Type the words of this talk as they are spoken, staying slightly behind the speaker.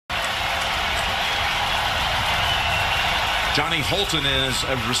Johnny Holton is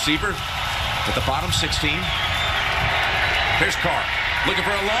a receiver at the bottom 16. Here's Carr looking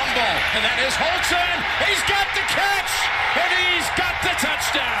for a long ball, and that is Holton. He's got the catch, and he's got the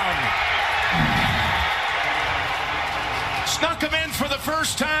touchdown. Snuck him in for the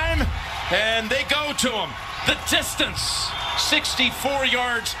first time, and they go to him. The distance, 64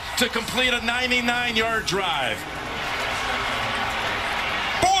 yards to complete a 99-yard drive.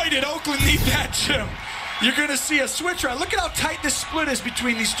 Boy, did Oakland need that, Jim. You're going to see a switch route. Look at how tight this split is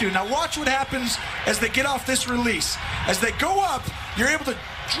between these two. Now watch what happens as they get off this release. As they go up, you're able to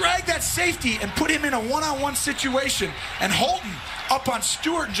drag that safety and put him in a one-on-one situation. And Holton up on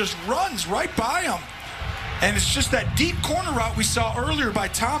Stewart and just runs right by him. And it's just that deep corner route we saw earlier by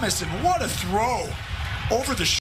Thomas. And what a throw over the